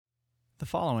The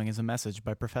following is a message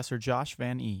by Professor Josh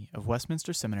Van E. of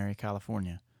Westminster Seminary,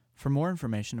 California. For more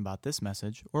information about this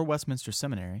message or Westminster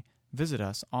Seminary, visit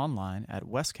us online at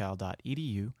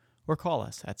westcal.edu or call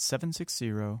us at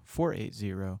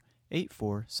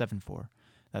 760-480-8474.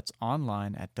 That's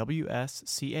online at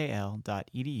wscal.edu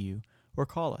or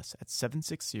call us at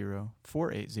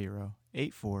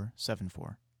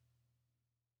 760-480-8474.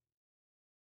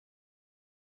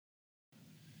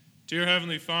 Dear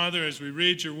Heavenly Father, as we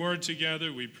read your word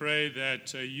together, we pray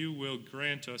that you will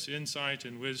grant us insight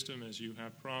and wisdom as you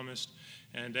have promised,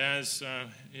 and as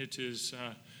it is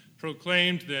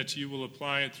proclaimed, that you will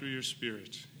apply it through your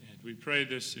Spirit. And we pray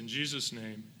this in Jesus'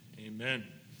 name. Amen.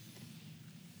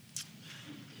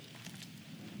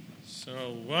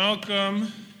 So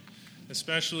welcome,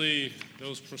 especially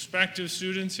those prospective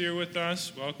students here with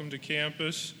us. Welcome to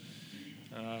campus.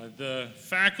 The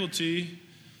faculty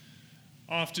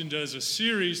often does a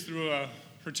series through a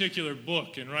particular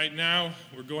book, and right now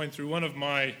we're going through one of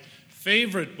my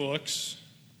favorite books,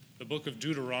 the book of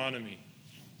Deuteronomy.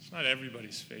 It's not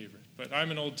everybody's favorite, but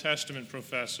I'm an Old Testament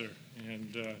professor,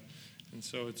 and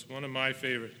so it's one of my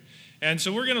favorite. And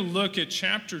so we're going to look at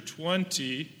chapter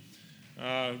 20,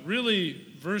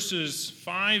 really verses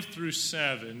 5 through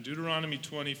 7, Deuteronomy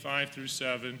 25 through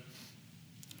 7.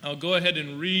 I'll go ahead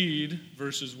and read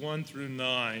verses 1 through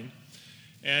 9.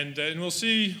 And we'll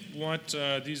see what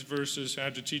these verses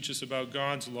have to teach us about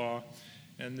God's law,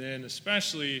 and then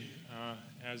especially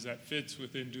as that fits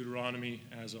within Deuteronomy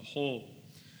as a whole.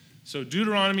 So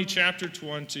Deuteronomy chapter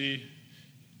 20,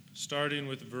 starting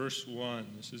with verse 1.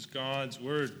 This is God's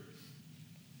word.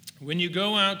 When you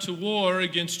go out to war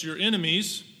against your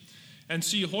enemies and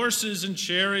see horses and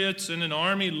chariots and an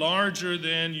army larger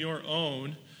than your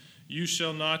own, you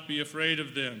shall not be afraid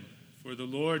of them, for the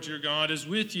Lord your God is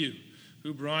with you,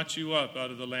 who brought you up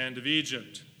out of the land of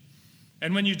Egypt.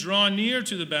 And when you draw near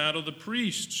to the battle, the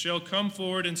priest shall come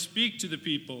forward and speak to the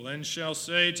people, and shall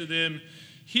say to them,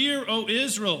 Hear, O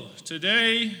Israel,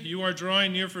 today you are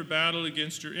drawing near for battle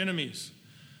against your enemies.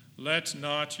 Let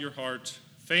not your heart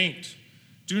faint.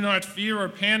 Do not fear or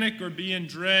panic or be in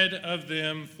dread of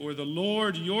them, for the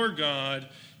Lord your God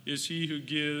is he who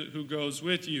goes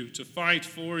with you to fight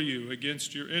for you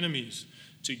against your enemies,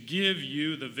 to give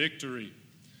you the victory.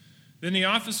 Then the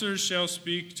officers shall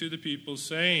speak to the people,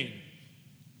 saying,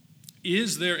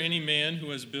 Is there any man who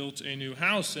has built a new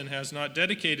house and has not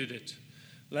dedicated it?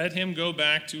 Let him go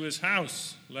back to his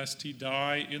house, lest he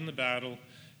die in the battle,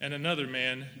 and another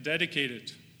man dedicate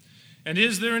it. And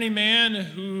is there any man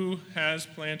who has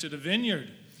planted a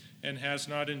vineyard and has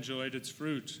not enjoyed its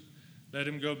fruit? Let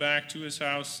him go back to his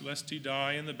house, lest he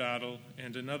die in the battle,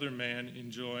 and another man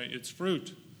enjoy its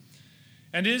fruit.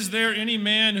 And is there any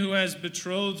man who has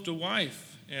betrothed a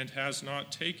wife and has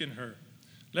not taken her?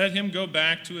 Let him go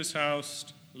back to his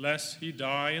house, lest he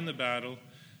die in the battle,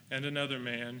 and another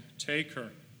man take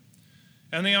her.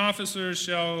 And the officers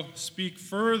shall speak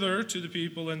further to the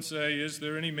people and say, Is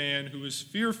there any man who is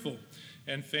fearful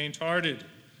and faint-hearted?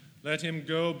 Let him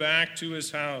go back to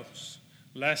his house,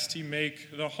 lest he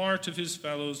make the heart of his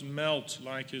fellows melt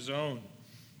like his own.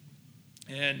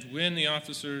 And when the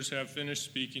officers have finished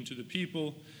speaking to the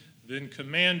people, then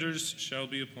commanders shall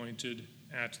be appointed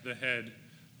at the head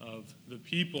of the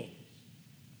people.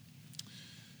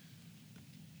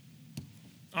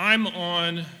 I'm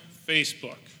on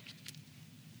Facebook,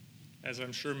 as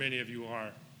I'm sure many of you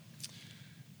are,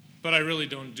 but I really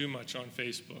don't do much on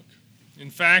Facebook. In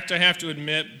fact, I have to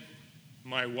admit,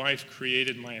 my wife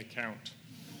created my account.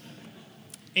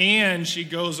 And she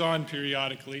goes on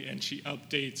periodically and she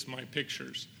updates my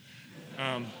pictures.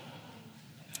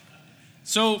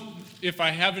 So if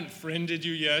I haven't friended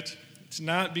you yet, it's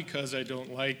not because I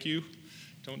don't like you.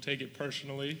 Don't take it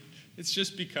personally. It's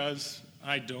just because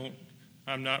I'm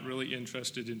not really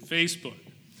interested in Facebook.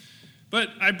 But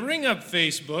I bring up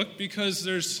Facebook because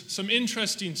there's some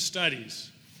interesting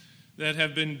studies that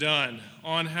have been done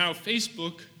on how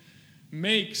Facebook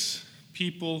makes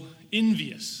people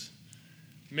envious,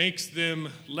 makes them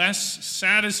less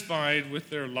satisfied with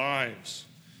their lives.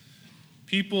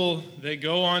 People, they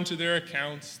go onto their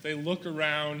accounts, they look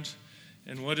around,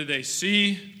 and what do they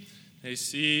see? They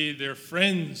see their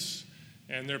friends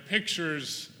and their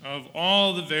pictures of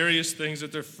all the various things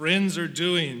that their friends are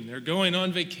doing. They're going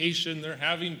on vacation, they're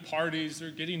having parties,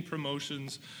 they're getting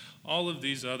promotions, all of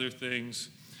these other things.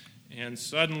 And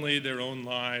suddenly their own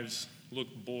lives look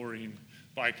boring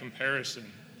by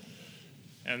comparison.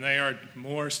 And they are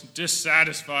more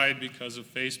dissatisfied because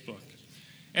of Facebook.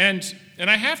 And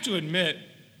I have to admit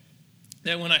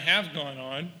that when I have gone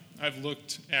on, I've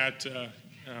looked at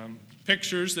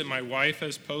pictures that my wife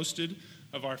has posted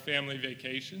of our family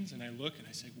vacations, and I look and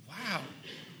I say, wow,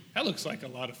 that looks like a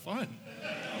lot of fun.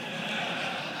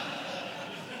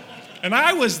 And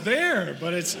I was there,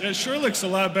 but it sure looks a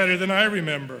lot better than I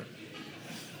remember.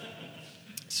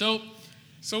 So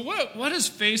what does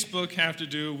Facebook have to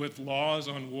do with laws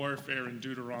on warfare in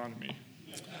Deuteronomy?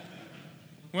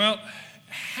 Well,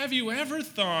 have you ever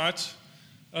thought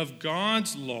of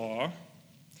God's law,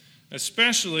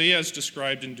 especially as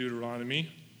described in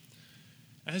Deuteronomy,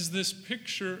 as this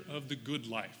picture of the good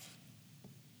life?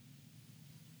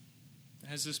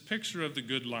 As this picture of the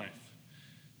good life.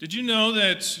 Did you know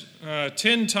that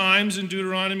 10 times in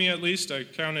Deuteronomy, at least, I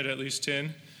counted at least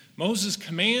 10, Moses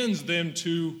commands them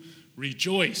to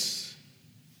rejoice?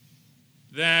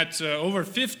 That over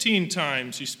 15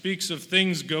 times he speaks of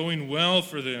things going well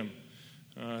for them,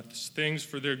 things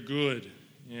for their good,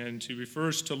 and he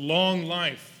refers to long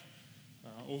life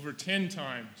over 10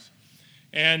 times.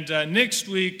 And next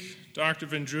week, Dr.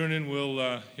 Van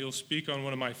Drunen he'll speak on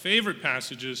one of my favorite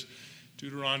passages,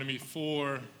 Deuteronomy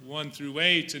 4, 1 through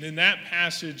 8. And in that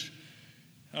passage,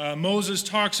 Moses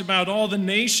talks about all the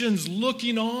nations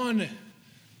looking on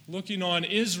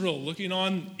Israel, looking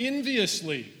on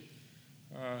enviously.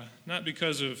 Not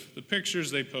because of the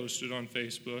pictures they posted on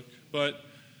Facebook, but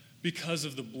because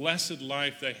of the blessed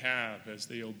life they have as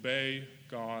they obey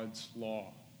God's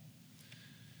law.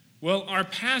 Well, our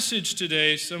passage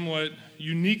today somewhat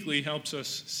uniquely helps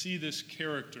us see this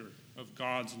character of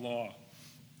God's law.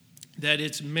 That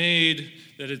it's made,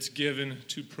 that it's given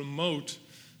to promote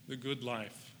the good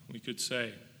life, we could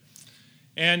say.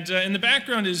 And in the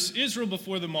background is Israel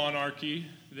before the monarchy.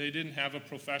 They didn't have a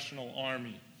professional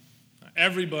army.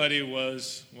 Everybody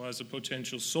was a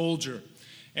potential soldier.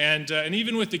 And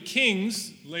even with the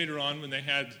kings, later on, when they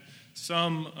had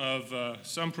some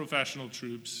professional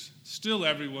troops, still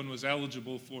everyone was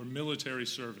eligible for military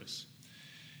service.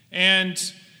 And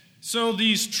so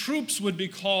these troops would be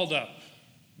called up.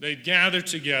 They'd gather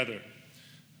together,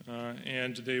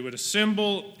 and they would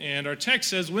assemble. And our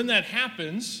text says when that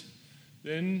happens,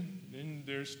 then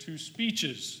there's two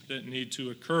speeches that need to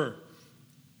occur.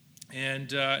 And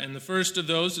the first of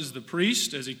those is the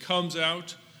priest, as he comes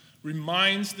out,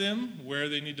 reminds them where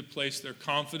they need to place their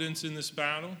confidence in this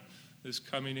battle, this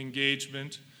coming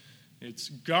engagement. It's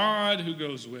God who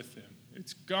goes with them.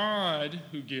 It's God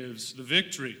who gives the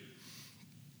victory.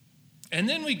 And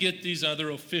then we get these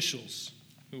other officials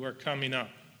who are coming up.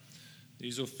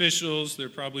 These officials, they're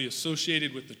probably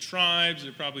associated with the tribes.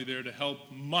 They're probably there to help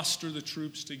muster the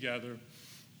troops together.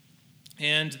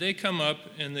 And they come up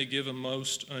and they give a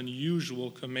most unusual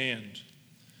command.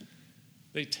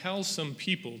 They tell some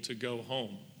people to go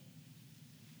home.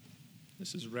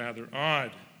 This is rather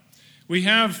odd. We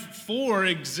have 4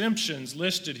 exemptions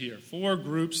listed here, 4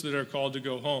 groups that are called to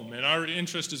go home. And our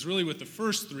interest is really with the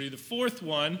first 3. The fourth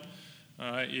one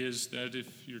is that if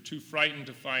you're too frightened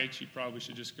to fight, you probably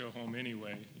should just go home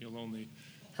anyway. You'll only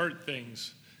hurt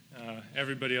things.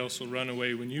 Everybody else will run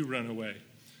away when you run away.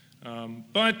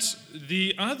 But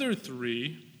the other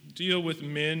 3 deal with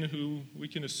men who we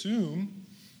can assume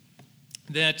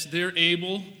that they're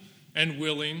able and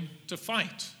willing to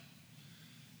fight.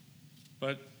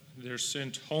 But they're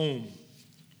sent home.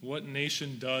 What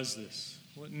nation does this?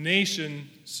 What nation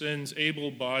sends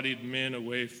able-bodied men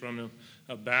away from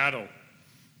a battle?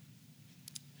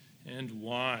 And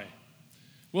why?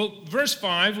 Well, verse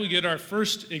 5, we get our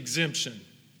first exemption.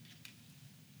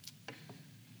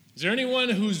 Is there anyone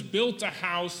who's built a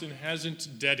house and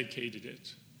hasn't dedicated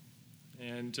it?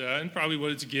 And probably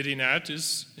what it's getting at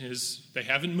is they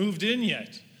haven't moved in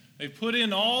yet. They've put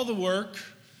in all the work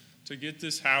to get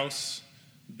this house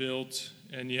built,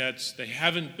 and yet they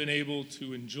haven't been able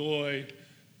to enjoy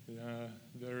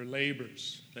their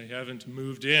labors. They haven't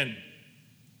moved in.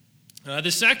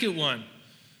 The second one,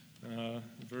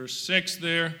 verse 6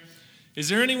 there, is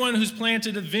there anyone who's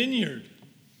planted a vineyard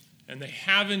and they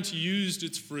haven't used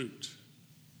its fruit?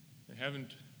 They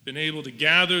haven't been able to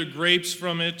gather grapes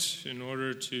from it in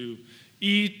order to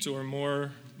eat, or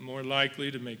more likely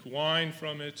to make wine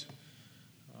from it.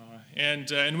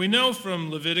 And we know from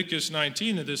Leviticus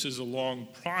 19 that this is a long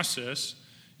process.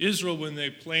 Israel, when they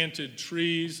planted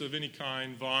trees of any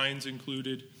kind, vines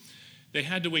included, they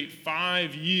had to wait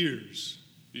 5 years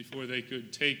before they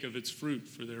could take of its fruit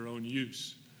for their own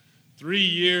use. 3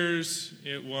 years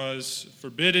it was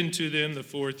forbidden to them. The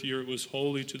 4th year it was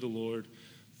holy to the Lord.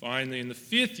 Finally, in the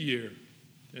 5th year,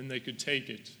 then they could take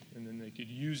it, and then they could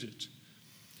use it.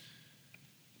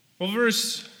 Well,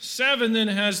 verse 7 then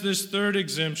has this third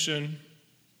exemption,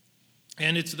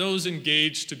 and it's those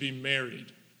engaged to be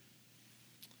married.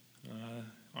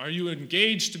 Are you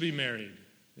engaged to be married?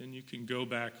 Then you can go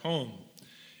back home.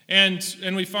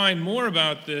 And we find more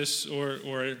about this, or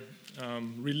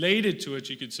related to it,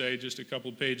 you could say, just a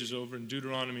couple pages over in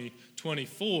Deuteronomy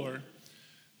 24,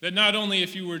 that not only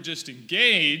if you were just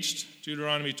engaged,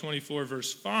 Deuteronomy 24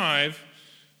 verse 5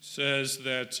 says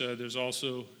that there's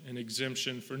also an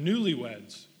exemption for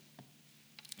newlyweds.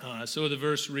 So the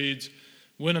verse reads,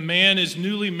 "When a man is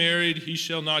newly married, he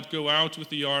shall not go out with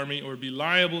the army or be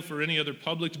liable for any other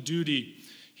public duty.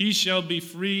 He shall be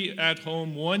free at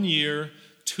home 1 year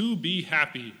to be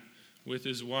happy with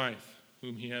his wife,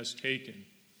 whom he has taken."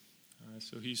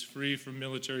 So he's free from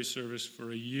military service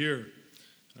for a year.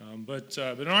 But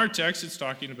in our text, it's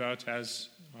talking about is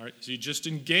he just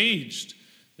engaged?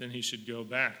 Then he should go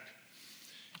back.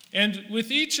 And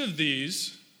with each of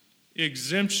these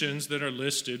exemptions that are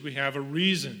listed, we have a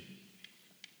reason.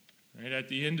 Right at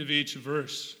the end of each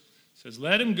verse, it says,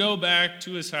 "Let him go back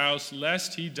to his house,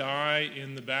 lest he die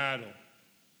in the battle."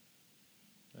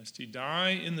 Lest he die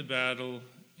in the battle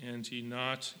and he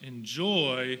not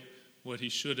enjoy what he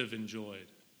should have enjoyed.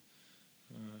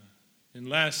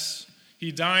 Unless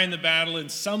he die in the battle and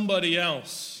somebody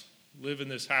else live in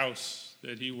this house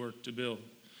that he worked to build.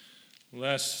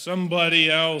 Lest somebody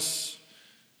else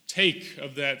take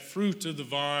of that fruit of the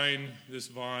vine, this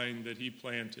vine that he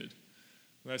planted.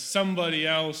 Lest somebody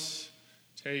else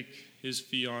take his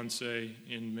fiancée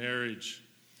in marriage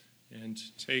and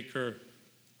take her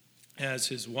as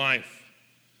his wife.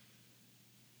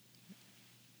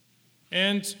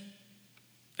 And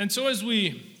so as we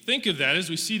think of that, as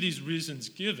we see these reasons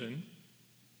given,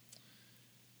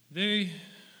 I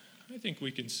think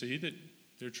we can see that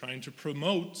they're trying to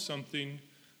promote something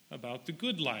about the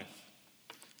good life,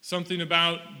 something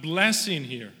about blessing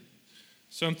here,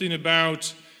 something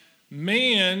about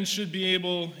man should be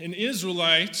able, an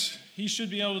Israelite, he should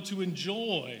be able to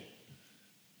enjoy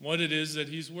what it is that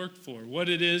he's worked for, what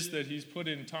it is that he's put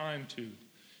in time to.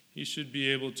 He should be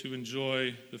able to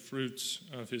enjoy the fruits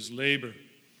of his labor.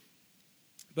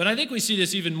 But I think we see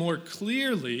this even more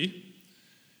clearly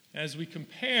as we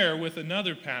compare with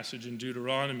another passage in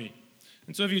Deuteronomy.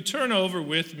 And so if you turn over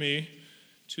with me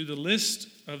to the list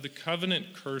of the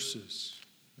covenant curses,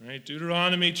 right?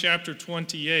 Deuteronomy chapter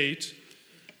 28,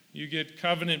 you get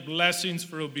covenant blessings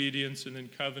for obedience and then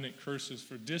covenant curses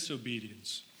for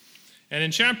disobedience. And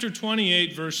in chapter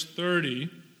 28, verse 30,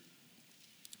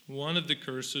 one of the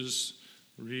curses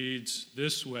reads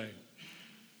this way.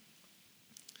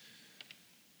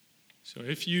 So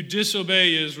if you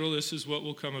disobey Israel, this is what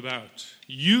will come about.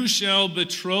 "You shall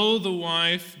betroth the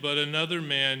wife, but another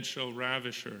man shall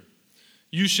ravish her.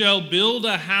 You shall build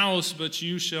a house, but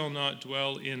you shall not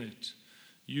dwell in it.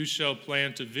 You shall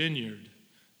plant a vineyard,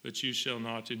 but you shall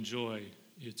not enjoy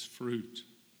its fruit."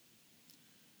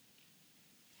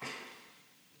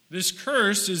 This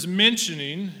curse is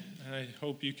mentioning, and I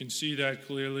hope you can see that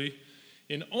clearly,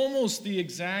 in almost the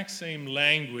exact same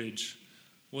language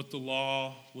what the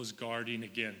law was guarding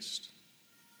against,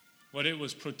 what it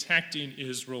was protecting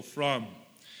Israel from.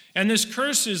 And this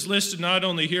curse is listed not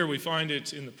only here, we find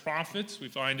it in the prophets, we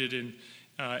find it in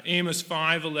Amos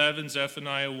 5:11,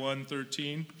 Zephaniah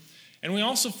 1:13, and we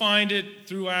also find it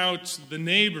throughout the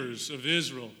neighbors of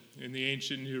Israel in the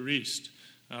ancient Near East.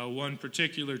 One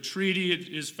particular treaty it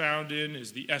is found in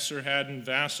is the Esarhaddon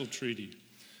Vassal Treaty.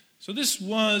 So this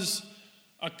was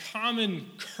a common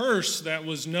curse that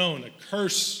was known, a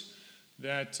curse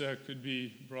that could be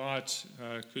brought,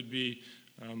 could be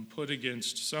put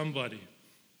against somebody.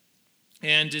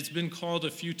 And it's been called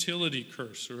a futility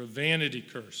curse or a vanity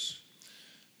curse,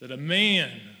 that a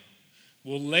man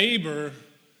will labor,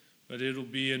 but it'll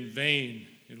be in vain.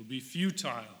 It'll be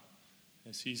futile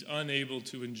as he's unable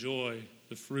to enjoy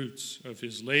the fruits of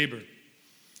his labor.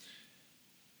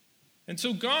 And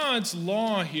so God's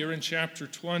law here in chapter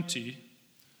 20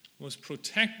 was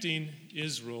protecting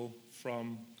Israel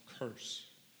from curse,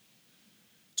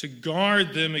 to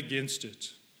guard them against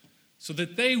it, so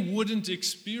that they wouldn't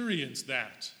experience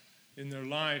that in their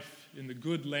life in the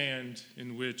good land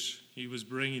in which he was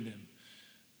bringing them,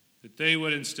 that they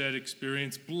would instead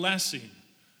experience blessing,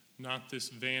 not this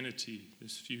vanity,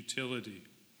 this futility.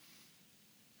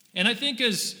 And I think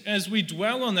as we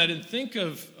dwell on that and think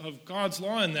of God's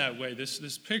law in that way,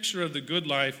 this picture of the good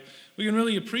life, we can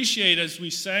really appreciate, as we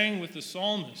sang with the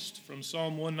psalmist from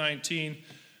Psalm 119,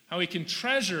 how we can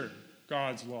treasure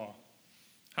God's law,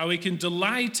 how we can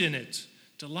delight in its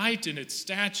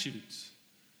statutes,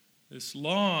 this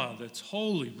law that's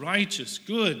holy, righteous,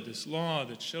 good, this law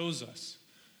that shows us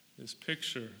this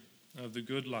picture of the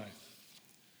good life.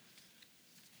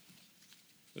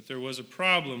 But there was a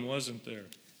problem, wasn't there?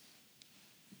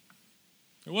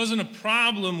 There wasn't a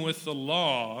problem with the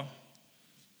law.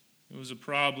 It was a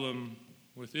problem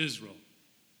with Israel.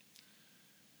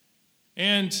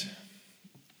 And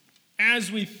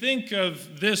as we think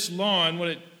of this law and what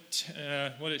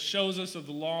it shows us of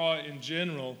the law in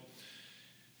general,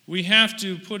 we have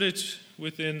to put it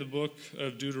within the book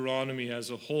of Deuteronomy as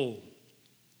a whole.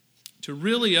 To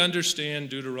really understand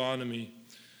Deuteronomy,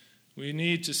 we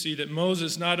need to see that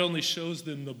Moses not only shows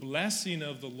them the blessing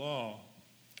of the law,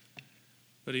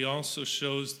 but he also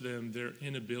shows them their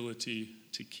inability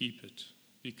to keep it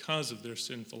because of their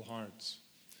sinful hearts.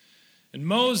 And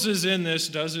Moses in this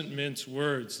doesn't mince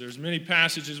words. There's many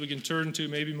passages we can turn to.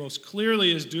 Maybe most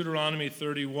clearly is Deuteronomy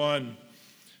 31,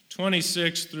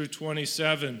 26 through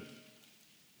 27.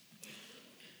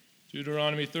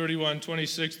 Deuteronomy 31,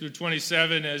 26 through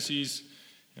 27, as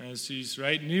he's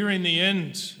right nearing the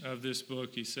end of this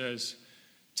book, he says,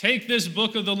 "Take this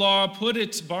book of the law, put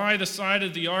it by the side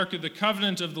of the ark of the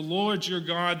covenant of the Lord your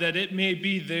God, that it may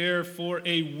be there for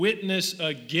a witness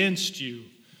against you.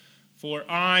 For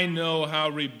I know how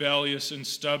rebellious and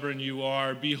stubborn you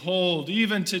are. Behold,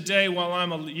 even today, while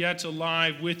I'm yet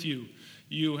alive with you,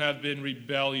 you have been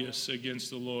rebellious against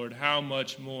the Lord. How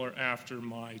much more after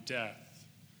my death?"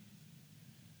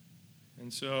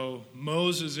 And so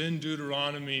Moses in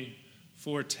Deuteronomy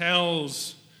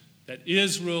foretells that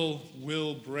Israel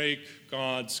will break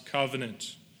God's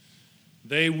covenant.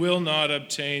 They will not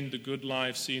obtain the good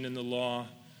life seen in the law,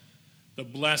 the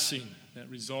blessing that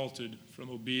resulted from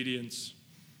obedience,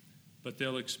 but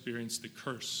they'll experience the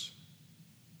curse,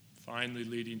 finally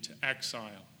leading to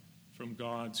exile from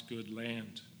God's good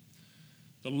land.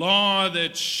 The law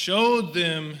that showed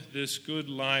them this good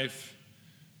life,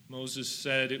 Moses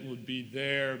said it would be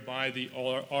there by the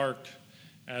ark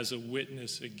as a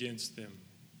witness against them,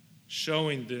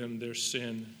 showing them their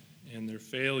sin and their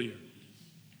failure.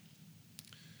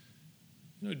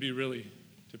 It would be really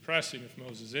depressing if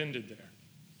Moses ended there.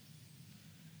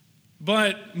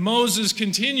 But Moses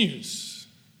continues,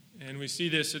 and we see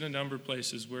this in a number of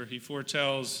places where he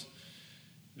foretells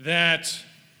that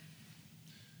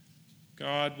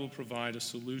God will provide a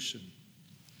solution.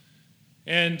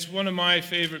 And one of my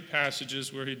favorite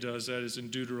passages where he does that is in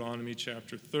Deuteronomy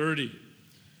chapter 30.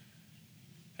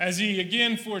 As he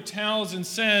again foretells and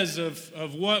says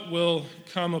of what will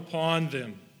come upon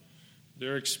them.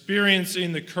 They're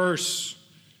experiencing the curse.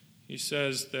 He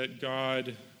says that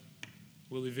God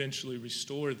will eventually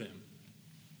restore them.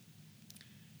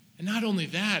 And not only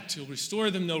that, he'll restore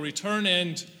them, they'll return,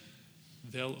 and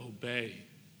they'll obey.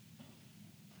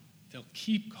 They'll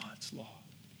keep God's law.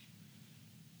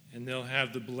 And they'll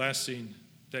have the blessing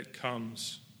that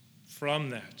comes from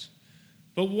that.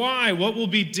 But why? What will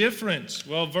be different?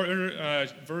 Well,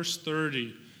 verse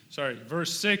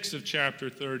 6 of chapter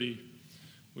 30,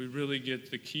 we really get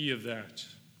the key of that.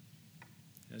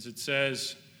 As it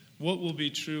says, what will be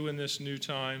true in this new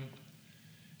time?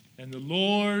 And the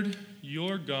Lord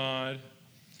your God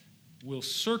will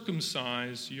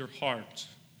circumcise your heart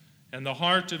and the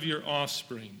heart of your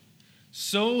offspring,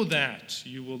 so that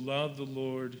you will love the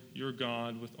Lord your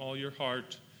God with all your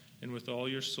heart and with all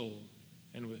your soul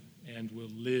and will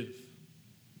live.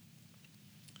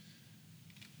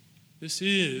 This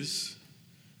is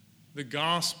the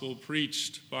gospel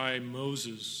preached by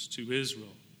Moses to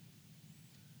Israel.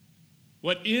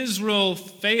 What Israel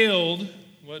failed,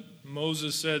 what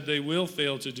Moses said they will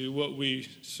fail to do, what we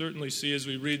certainly see as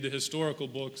we read the historical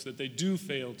books that they do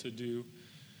fail to do,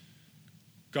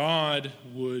 God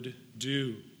would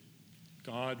do.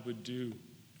 God would do.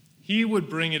 He would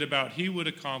bring it about. He would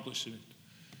accomplish it.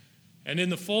 And in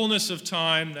the fullness of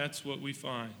time, that's what we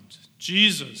find.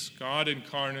 Jesus, God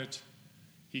incarnate,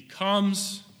 he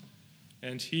comes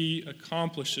and he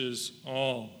accomplishes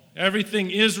all.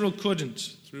 Everything Israel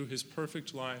couldn't through his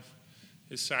perfect life,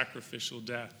 his sacrificial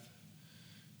death.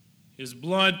 His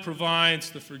blood provides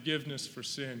the forgiveness for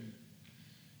sin.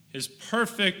 His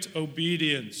perfect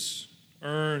obedience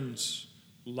earns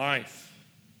life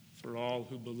for all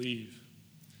who believe.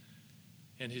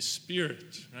 And his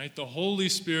Spirit, right, the Holy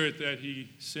Spirit that he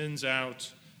sends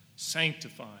out,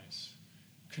 sanctifies,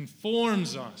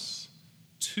 conforms us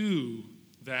to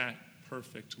that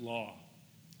perfect law.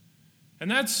 And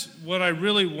that's what I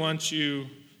really want you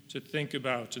to think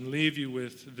about and leave you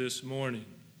with this morning.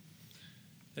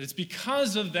 That it's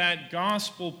because of that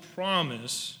gospel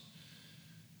promise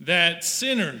that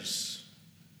sinners,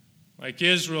 like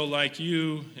Israel, like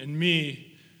you and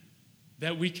me,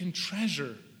 that we can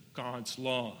treasure God's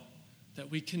law,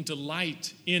 that we can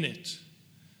delight in it.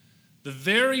 The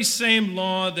very same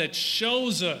law that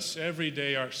shows us every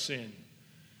day our sin.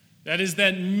 That is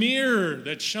that mirror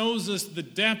that shows us the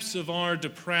depths of our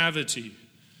depravity,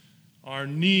 our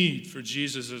need for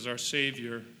Jesus as our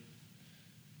Savior.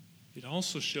 it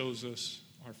also shows us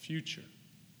our future.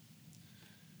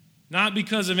 Not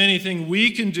because of anything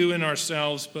we can do in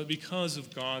ourselves, but because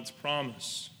of God's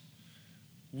promise.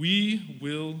 We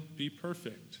will be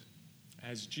perfect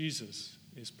as Jesus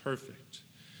is perfect.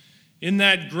 In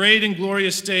that great and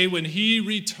glorious day when he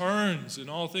returns and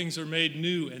all things are made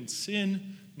new and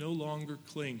sin no longer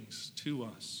clings to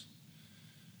us.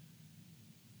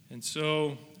 And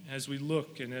so, as we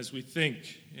look and as we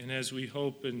think and as we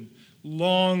hope and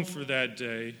long for that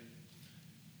day,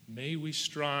 may we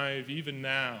strive even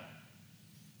now,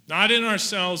 not in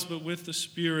ourselves but with the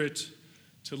Spirit,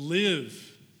 to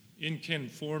live in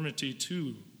conformity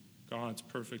to God's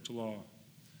perfect law,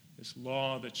 this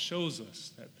law that shows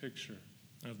us that picture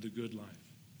of the good life.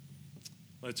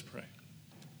 Let's pray.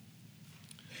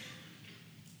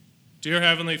 Dear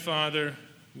Heavenly Father,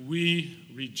 we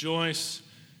rejoice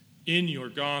in your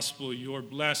gospel, your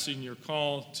blessing, your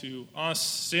call to us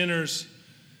sinners,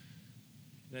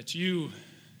 that you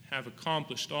have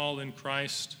accomplished all in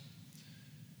Christ.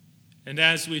 And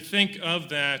as we think of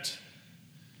that,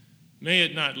 may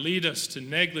it not lead us to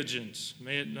negligence,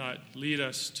 may it not lead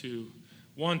us to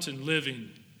wanton living,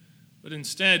 but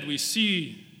instead we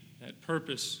see that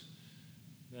purpose,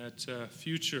 that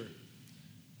future.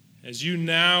 As you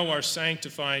now are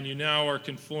sanctifying, you now are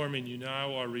conforming, you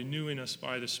now are renewing us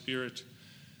by the Spirit,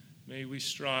 may we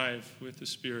strive with the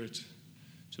Spirit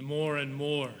to more and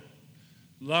more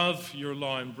love your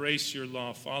law, embrace your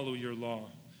law, follow your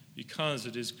law, because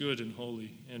it is good and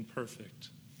holy and perfect.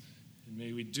 And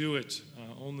may we do it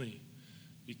only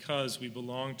because we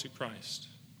belong to Christ.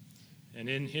 And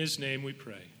in his name we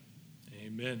pray.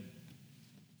 Amen.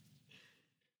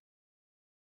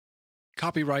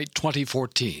 Copyright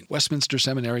 2014, Westminster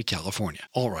Seminary, California.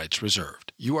 All rights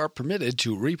reserved. You are permitted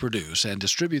to reproduce and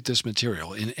distribute this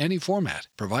material in any format,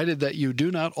 provided that you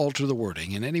do not alter the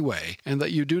wording in any way and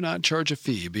that you do not charge a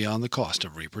fee beyond the cost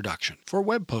of reproduction. For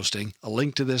web posting, a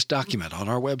link to this document on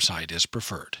our website is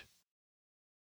preferred.